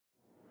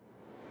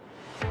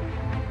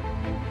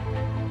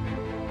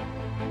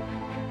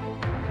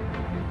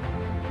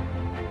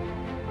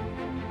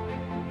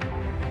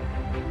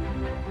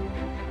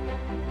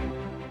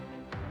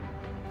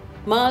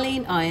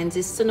Marlene Irons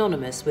is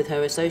synonymous with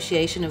her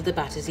association of the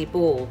Battersea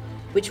Ball,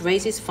 which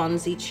raises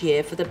funds each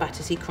year for the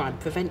Battersea Crime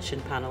Prevention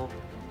Panel.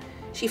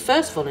 She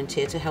first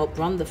volunteered to help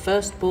run the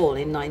first ball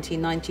in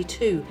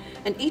 1992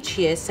 and each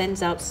year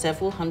sends out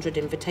several hundred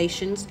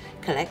invitations,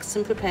 collects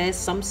and prepares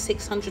some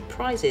 600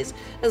 prizes,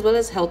 as well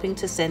as helping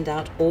to send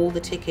out all the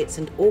tickets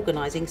and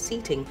organising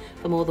seating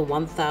for more than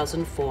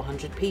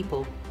 1,400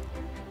 people.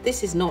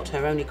 This is not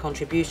her only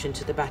contribution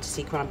to the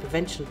Battersea Crime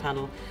Prevention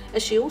Panel,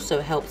 as she also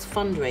helps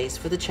fundraise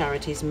for the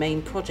charity's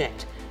main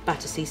project,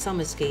 Battersea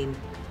Summer Scheme,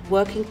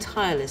 working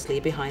tirelessly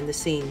behind the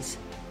scenes.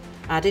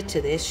 Added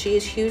to this, she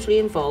is hugely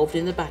involved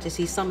in the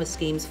Battersea Summer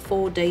Scheme's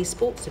 4-day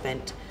sports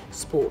event,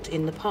 Sport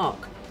in the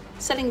Park,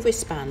 selling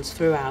wristbands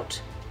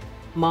throughout.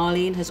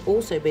 Marlene has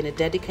also been a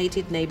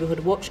dedicated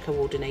neighbourhood watch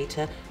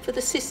coordinator for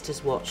the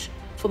Sisters Watch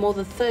for more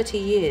than 30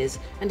 years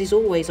and is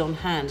always on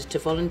hand to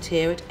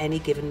volunteer at any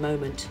given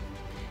moment.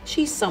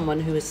 She's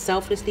someone who has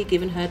selflessly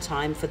given her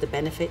time for the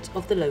benefit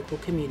of the local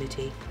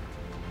community.